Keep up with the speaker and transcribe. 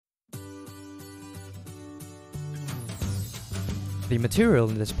The material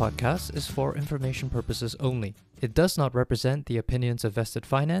in this podcast is for information purposes only. It does not represent the opinions of Vested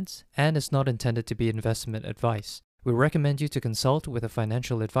Finance and is not intended to be investment advice. We recommend you to consult with a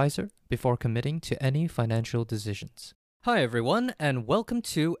financial advisor before committing to any financial decisions. Hi everyone, and welcome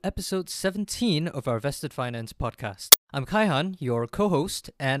to episode 17 of our Vested Finance podcast. I'm Kaihan, your co-host,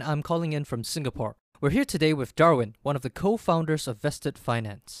 and I'm calling in from Singapore. We're here today with Darwin, one of the co-founders of Vested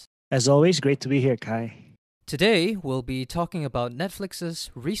Finance. As always, great to be here, Kai. Today, we'll be talking about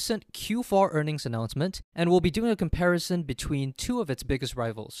Netflix's recent Q4 earnings announcement, and we'll be doing a comparison between two of its biggest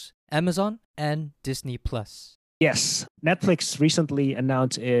rivals, Amazon and Disney+. Yes, Netflix recently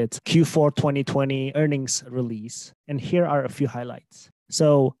announced its Q4 2020 earnings release, and here are a few highlights.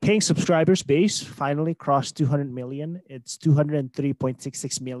 So, paying subscribers base finally crossed 200 million. It's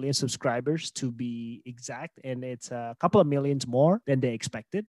 203.66 million subscribers to be exact, and it's a couple of millions more than they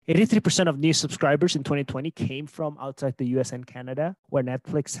expected. 83% of new subscribers in 2020 came from outside the US and Canada, where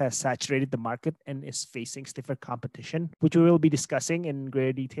Netflix has saturated the market and is facing stiffer competition, which we will be discussing in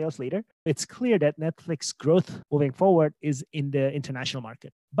greater details later. It's clear that Netflix growth moving forward is in the international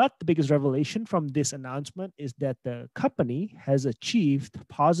market. But the biggest revelation from this announcement is that the company has achieved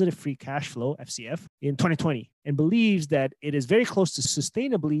positive free cash flow, FCF, in 2020 and believes that it is very close to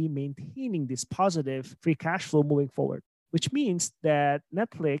sustainably maintaining this positive free cash flow moving forward, which means that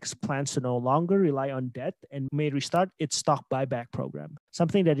Netflix plans to no longer rely on debt and may restart its stock buyback program,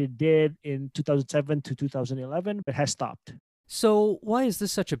 something that it did in 2007 to 2011 but has stopped. So, why is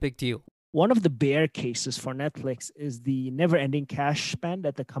this such a big deal? One of the bear cases for Netflix is the never-ending cash spend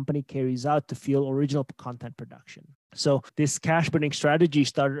that the company carries out to fuel original content production. So this cash burning strategy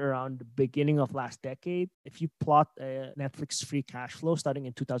started around the beginning of last decade. If you plot Netflix free cash flow starting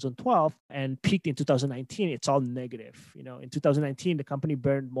in 2012 and peaked in 2019, it's all negative. In 2019, the company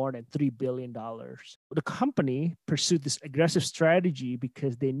burned more than $3 billion. The company pursued this aggressive strategy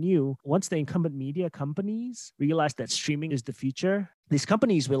because they knew once the incumbent media companies realized that streaming is the future, these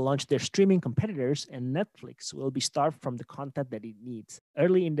companies will launch their streaming competitors and Netflix will be starved from the content that it needs.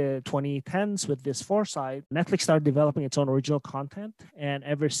 Early in the 2010s, with this foresight, Netflix started developing its own original content. And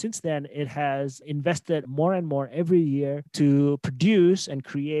ever since then, it has invested more and more every year to produce and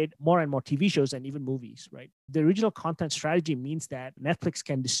create more and more TV shows and even movies, right? The original content strategy means that Netflix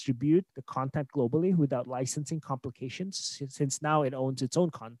can distribute the content globally without licensing complications, since now it owns its own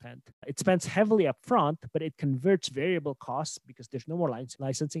content. It spends heavily upfront, but it converts variable costs, because there's no more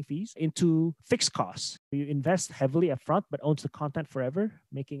licensing fees, into fixed costs. You invest heavily upfront, but owns the content forever,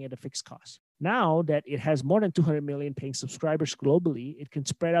 making it a fixed cost. Now that it has more than 200 million paying subscribers globally, it can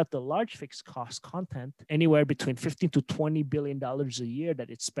spread out the large fixed cost content, anywhere between $15 to $20 billion a year that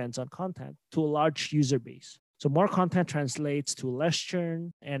it spends on content, to a large user base. So more content translates to less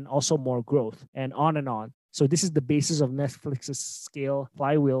churn and also more growth, and on and on. So this is the basis of Netflix's scale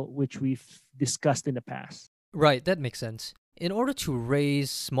flywheel, which we've discussed in the past. Right, that makes sense. In order to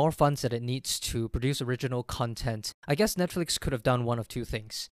raise more funds that it needs to produce original content, I guess Netflix could have done one of two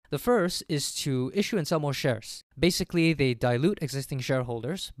things. The first is to issue and sell more shares. Basically, they dilute existing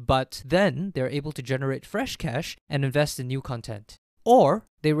shareholders, but then they're able to generate fresh cash and invest in new content. Or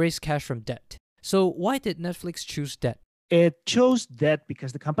they raise cash from debt. So why did Netflix choose debt? It chose debt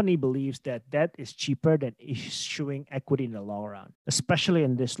because the company believes that debt is cheaper than issuing equity in the long run, especially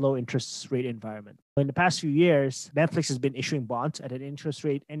in this low interest rate environment. In the past few years, Netflix has been issuing bonds at an interest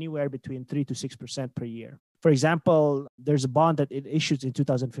rate anywhere between 3 to 6% per year. For example, there's a bond that it issued in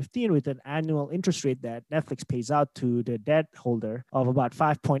 2015 with an annual interest rate that Netflix pays out to the debt holder of about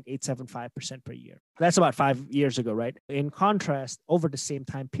 5.875% per year. That's about 5 years ago, right? In contrast, over the same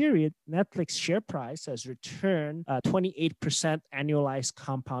time period, Netflix share price has returned a 28% annualized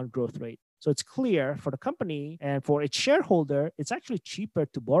compound growth rate. So it's clear for the company and for its shareholder, it's actually cheaper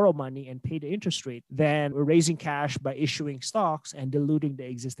to borrow money and pay the interest rate than raising cash by issuing stocks and diluting the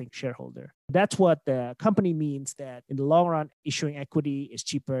existing shareholder. That's what the company means, that in the long run, issuing equity is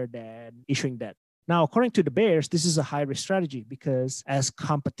cheaper than issuing debt. Now, according to the bears, this is a high-risk strategy because as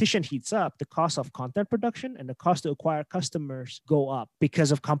competition heats up, the cost of content production and the cost to acquire customers go up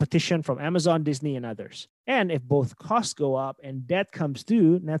because of competition from Amazon, Disney, and others. And if both costs go up and debt comes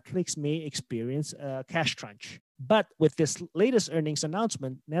due, Netflix may experience a cash crunch. But with this latest earnings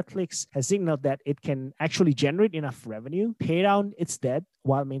announcement, Netflix has signaled that it can actually generate enough revenue, pay down its debt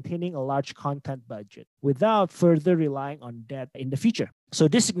while maintaining a large content budget without further relying on debt in the future. So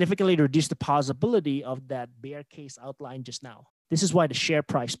this significantly reduced the possibility of that bear case outlined just now. This is why the share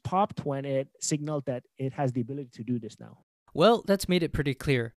price popped when it signaled that it has the ability to do this now. Well, that's made it pretty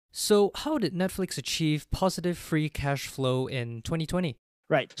clear. So how did Netflix achieve positive free cash flow in 2020?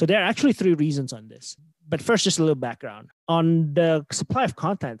 Right. So there are actually three reasons on this. But first, just a little background. On the supply of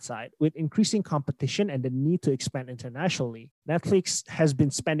content side, with increasing competition and the need to expand internationally, Netflix has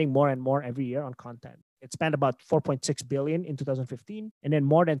been spending more and more every year on content. It spent about 4.6 billion in 2015, and then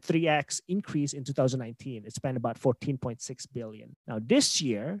more than 3x increase in 2019. It spent about 14.6 billion. Now this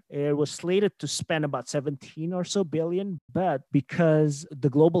year, it was slated to spend about 17 or so billion, but because the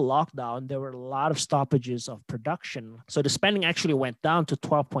global lockdown, there were a lot of stoppages of production. So the spending actually went down to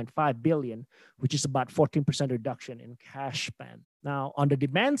 12.5 billion, which is about 14% reduction in cash spend. Now, on the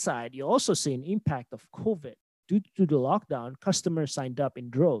demand side, you also see an impact of COVID. Due to the lockdown, customers signed up in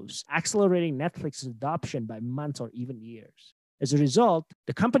droves, accelerating Netflix's adoption by months or even years. As a result,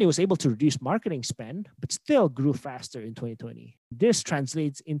 the company was able to reduce marketing spend, but still grew faster in 2020. This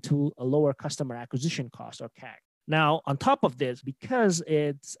translates into a lower customer acquisition cost or CAC. Now, on top of this, because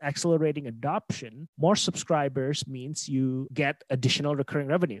it's accelerating adoption, more subscribers means you get additional recurring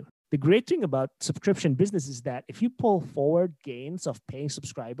revenue. The great thing about subscription business is that if you pull forward gains of paying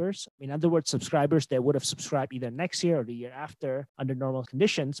subscribers, in other words, subscribers that would have subscribed either next year or the year after under normal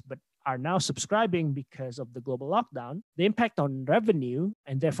conditions, but are now subscribing because of the global lockdown, the impact on revenue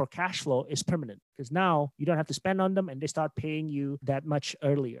and therefore cash flow is permanent because now you don't have to spend on them and they start paying you that much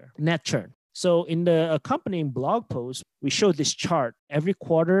earlier. Net churn. So in the accompanying blog post, we show this chart every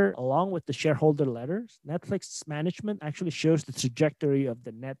quarter along with the shareholder letters. Netflix management actually shows the trajectory of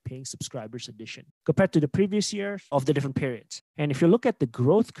the net paying subscribers addition compared to the previous years of the different periods. And if you look at the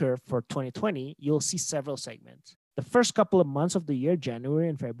growth curve for 2020, you'll see several segments. The first couple of months of the year, January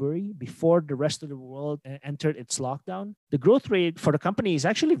and February, before the rest of the world entered its lockdown, the growth rate for the company is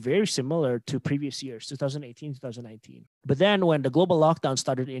actually very similar to previous years, 2018, 2019. But then when the global lockdown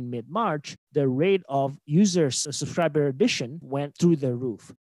started in mid-March, the rate of users subscriber addition went through the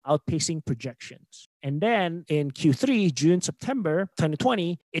roof, outpacing projections. And then in Q3, June, September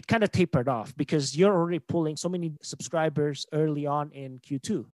 2020, it kind of tapered off because you're already pulling so many subscribers early on in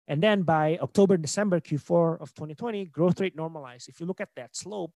Q2. And then by October, December, Q4 of 2020, growth rate normalized. If you look at that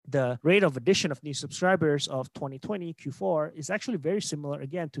slope, the rate of addition of new subscribers of 2020 Q4 is actually very similar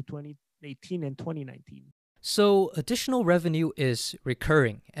again to 2018 and 2019. So additional revenue is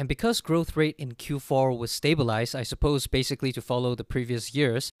recurring, and because growth rate in Q4 was stabilized, I suppose basically to follow the previous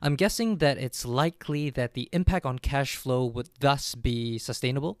years, I'm guessing that it's likely that the impact on cash flow would thus be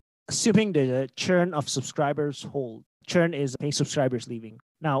sustainable? Assuming the churn of subscribers hold. Churn is paying subscribers leaving.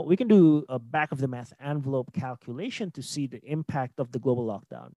 Now, we can do a back of the math envelope calculation to see the impact of the global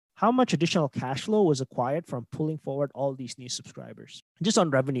lockdown. How much additional cash flow was acquired from pulling forward all these new subscribers? Just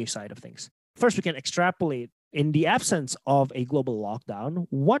on revenue side of things. First, we can extrapolate in the absence of a global lockdown,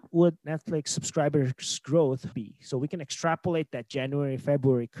 what would Netflix subscribers growth be? So we can extrapolate that January,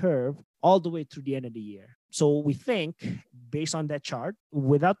 February curve all the way through the end of the year. So we think, based on that chart,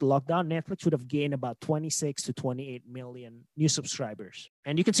 without the lockdown, Netflix would have gained about 26 to 28 million new subscribers.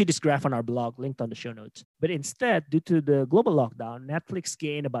 And you can see this graph on our blog, linked on the show notes. But instead, due to the global lockdown, Netflix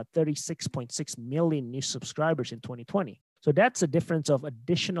gained about 36.6 million new subscribers in 2020. So that's a difference of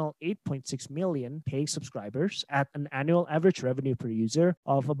additional 8.6 million paid subscribers at an annual average revenue per user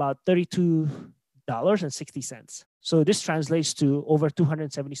of about $32.60. So this translates to over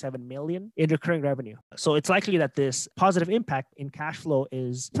 277 million in recurring revenue. So it's likely that this positive impact in cash flow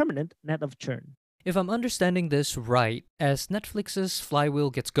is permanent net of churn. If I'm understanding this right, as Netflix's flywheel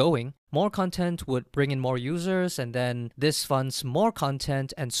gets going, more content would bring in more users, and then this funds more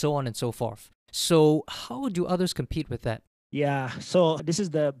content, and so on and so forth. So how do others compete with that? Yeah, so this is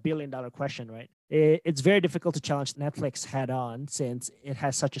the billion-dollar question, right? It's very difficult to challenge Netflix head-on since it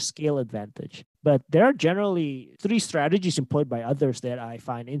has such a scale advantage. But there are generally three strategies employed by others that I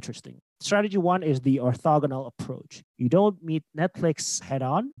find interesting. Strategy one is the orthogonal approach. You don't meet Netflix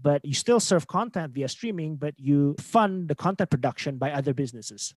head-on, but you still serve content via streaming, but you fund the content production by other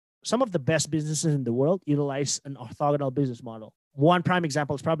businesses. Some of the best businesses in the world utilize an orthogonal business model. One prime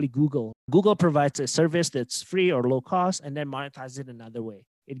example is probably Google. Google provides a service that's free or low cost and then monetizes it another way.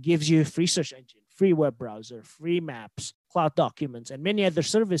 It gives you a free search engine, free web browser, free maps, cloud documents, and many other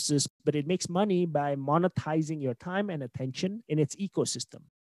services, but it makes money by monetizing your time and attention in its ecosystem.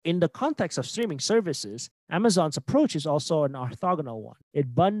 In the context of streaming services, Amazon's approach is also an orthogonal one.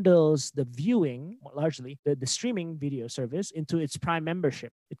 It bundles the viewing, largely the streaming video service, into its Prime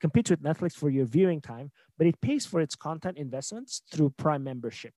membership. It competes with Netflix for your viewing time, but it pays for its content investments through Prime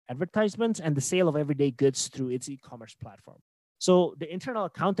membership, advertisements, and the sale of everyday goods through its e-commerce platform. So the internal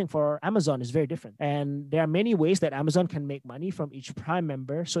accounting for Amazon is very different. And there are many ways that Amazon can make money from each Prime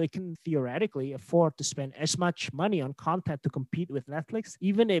member. So it can theoretically afford to spend as much money on content to compete with Netflix,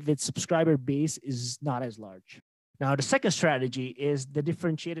 even if its subscriber base is not as large. Now, the second strategy is the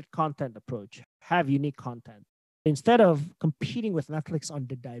differentiated content approach. Have unique content. Instead of competing with Netflix on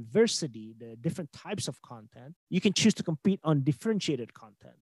the diversity, the different types of content, you can choose to compete on differentiated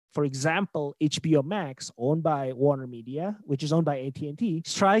content. For example, HBO Max, owned by Warner Media, which is owned by AT&T,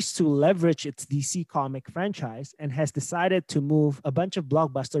 tries to leverage its DC comic franchise and has decided to move a bunch of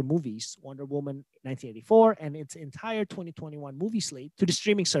blockbuster movies, Wonder Woman 1984 and its entire 2021 movie slate, to the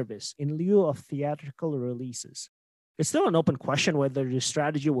streaming service in lieu of theatrical releases. It's still an open question whether this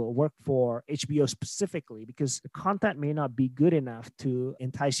strategy will work for HBO specifically because the content may not be good enough to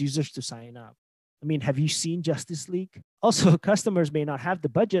entice users to sign up. I mean, have you seen Justice League? Also, customers may not have the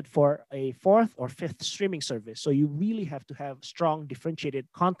budget for a fourth or fifth streaming service, so you really have to have strong differentiated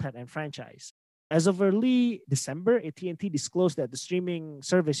content and franchise. As of early December, AT&T disclosed that the streaming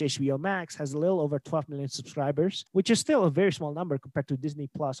service HBO Max has a little over 12 million subscribers, which is still a very small number compared to Disney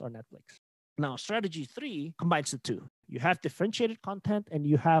Plus or Netflix. Now, strategy 3 combines the two. You have differentiated content and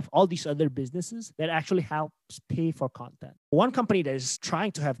you have all these other businesses that actually helps pay for content. One company that is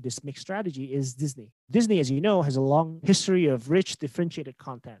trying to have this mixed strategy is Disney. Disney, as you know, has a long history of rich differentiated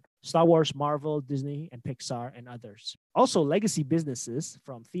content. Star Wars, Marvel, Disney, and Pixar, and others. Also, legacy businesses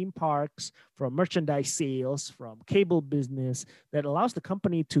from theme parks, from merchandise sales, from cable business that allows the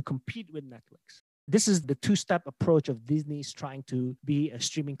company to compete with Netflix. This is the two-step approach of Disney's trying to be a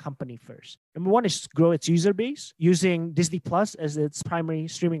streaming company first. Number one is to grow its user base using Disney Plus as its primary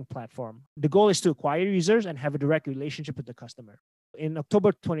streaming platform. The goal is to acquire users and have a direct relationship with the customer. In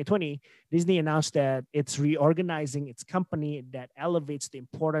October 2020, Disney announced that it's reorganizing its company that elevates the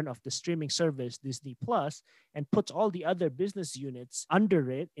importance of the streaming service, Disney Plus, and puts all the other business units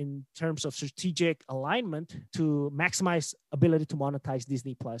under it in terms of strategic alignment to maximize ability to monetize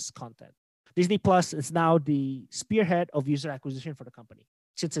Disney Plus content. Disney Plus is now the spearhead of user acquisition for the company.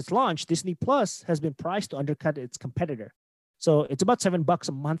 Since its launch, Disney Plus has been priced to undercut its competitor. So it's about $7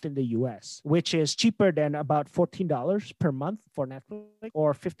 a month in the US, which is cheaper than about $14 per month for Netflix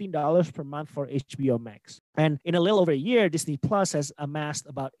or $15 per month for HBO Max. And in a little over a year, Disney Plus has amassed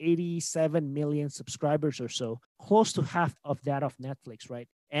about 87 million subscribers or so, close to half of that of Netflix, right?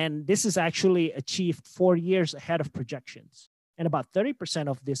 And this is actually achieved 4 years ahead of projections. And about 30%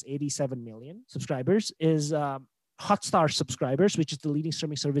 of this 87 million subscribers is Hotstar subscribers, which is the leading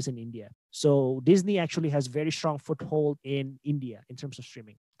streaming service in India. So Disney actually has very strong foothold in India in terms of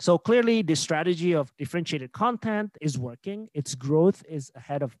streaming. So clearly, the strategy of differentiated content is working. Its growth is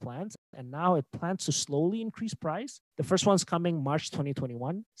ahead of plans. And now it plans to slowly increase price. The first one's coming March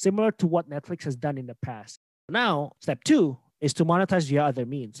 2021, similar to what Netflix has done in the past. Now, step 2 is to monetize via other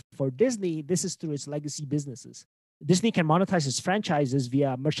means. For Disney, this is through its legacy businesses. Disney can monetize its franchises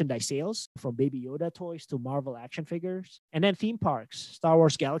via merchandise sales, from Baby Yoda toys to Marvel action figures. And then theme parks. Star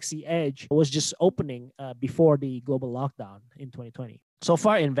Wars Galaxy Edge was just opening before the global lockdown in 2020. So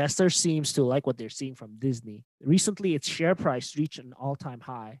far, investors seems to like what they're seeing from Disney. Recently, its share price reached an all-time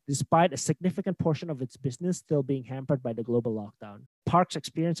high, despite a significant portion of its business still being hampered by the global lockdown. Parks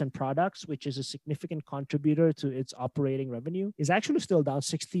Experience and Products, which is a significant contributor to its operating revenue, is actually still down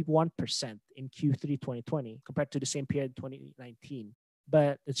 61% in Q3 2020 compared to the same period in 2019.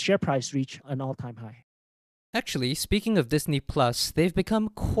 But its share price reached an all-time high. Actually, speaking of Disney Plus, they've become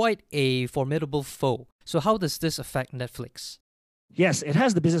quite a formidable foe. So how does this affect Netflix? Yes, it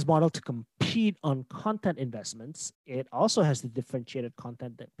has the business model to compete on content investments. It also has the differentiated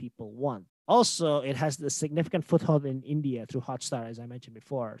content that people want. Also, it has the significant foothold in India through Hotstar, as I mentioned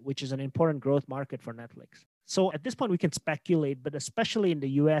before, which is an important growth market for Netflix. So at this point, we can speculate, but especially in the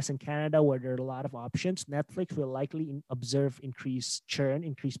US and Canada, where there are a lot of options, Netflix will likely observe increased churn,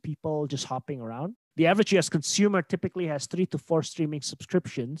 increased people just hopping around. The average US consumer typically has 3 to 4 streaming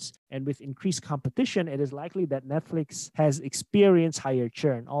subscriptions, and with increased competition, it is likely that Netflix has experienced higher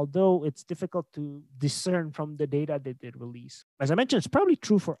churn, although it's difficult to discern from the data that they release. As I mentioned, it's probably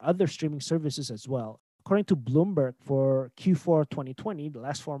true for other streaming services as well. According to Bloomberg, for Q4 2020, the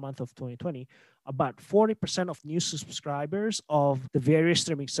last 4 months of 2020, about 40% of new subscribers of the various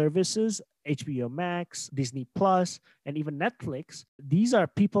streaming services, HBO Max, Disney Plus, and even Netflix, these are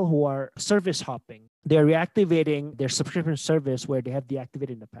people who are service hopping. They're reactivating their subscription service where they have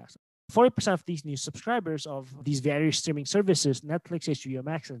deactivated in the past. 40% of these new subscribers of these various streaming services, Netflix, HBO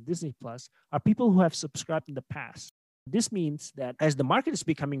Max, and Disney Plus, are people who have subscribed in the past. This means that as the market is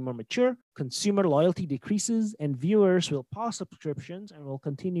becoming more mature, consumer loyalty decreases and viewers will pause subscriptions and will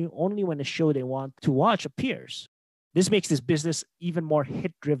continue only when a show they want to watch appears. This makes this business even more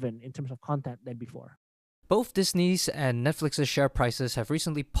hit-driven in terms of content than before. Both Disney's and Netflix's share prices have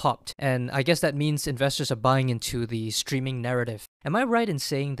recently popped, and I guess that means investors are buying into the streaming narrative. Am I right in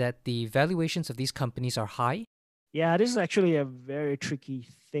saying that the valuations of these companies are high? Yeah, this is actually a very tricky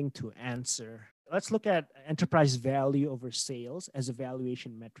thing to answer. Let's look at enterprise value over sales as a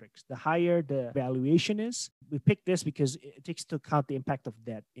valuation metrics. The higher the valuation is, we pick this because it takes into account the impact of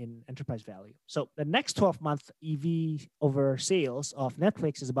debt in enterprise value. So the next 12-month EV over sales of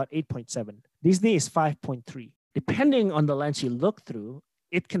Netflix is about 8.7. Disney is 5.3. Depending on the lens you look through,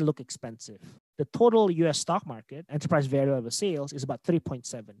 it can look expensive. The total US stock market, enterprise value over sales, is about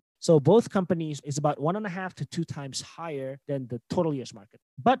 3.7. So both companies is about 1.5 to 2 times higher than the total US market.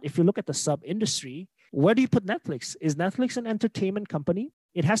 But if you look at the sub industry, where do you put Netflix? Is Netflix an entertainment company?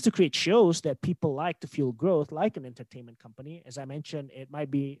 It has to create shows that people like to fuel growth, like an entertainment company. As I mentioned, it might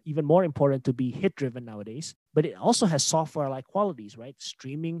be even more important to be hit driven nowadays, but it also has software like qualities, right?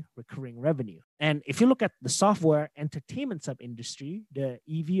 Streaming, recurring revenue. And if you look at the software entertainment sub industry, the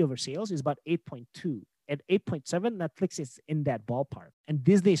EV over sales is about 8.2. At 8.7, Netflix is in that ballpark, and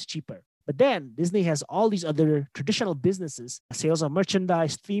Disney is cheaper. But then Disney has all these other traditional businesses, sales of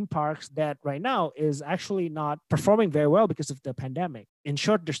merchandise, theme parks, that right now is actually not performing very well because of the pandemic. In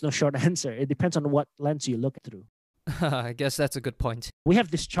short, there's no short answer. It depends on what lens you look through. I guess that's a good point. We have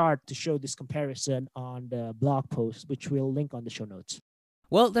this chart to show this comparison on the blog post, which we'll link on the show notes.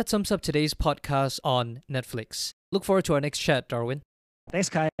 Well, that sums up today's podcast on Netflix. Look forward to our next chat, Darwin. Thanks,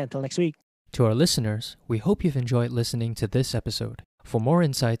 Kai. Until next week. To our listeners, we hope you've enjoyed listening to this episode. For more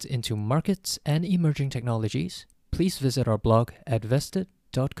insights into markets and emerging technologies, please visit our blog at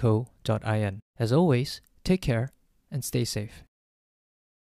vested.co.in. As always, take care and stay safe.